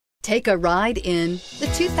Take a ride in the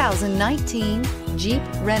 2019 Jeep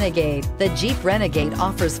Renegade. The Jeep Renegade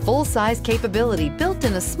offers full-size capability built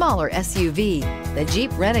in a smaller SUV. The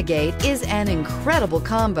Jeep Renegade is an incredible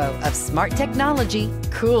combo of smart technology,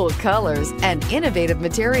 cool colors, and innovative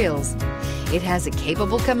materials. It has a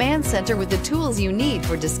capable command center with the tools you need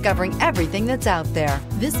for discovering everything that's out there.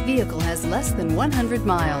 This vehicle has less than 100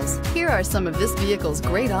 miles. Here are some of this vehicle's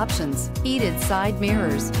great options: heated side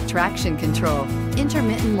mirrors, traction control,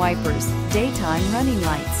 intermittent wipers, daytime running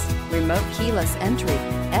lights, remote keyless entry,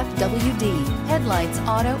 FWD, headlights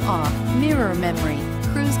auto off, mirror memory,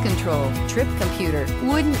 cruise control, trip computer.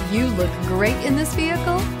 Wouldn't you look great in this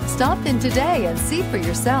vehicle? Stop in today and see for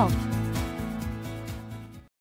yourself.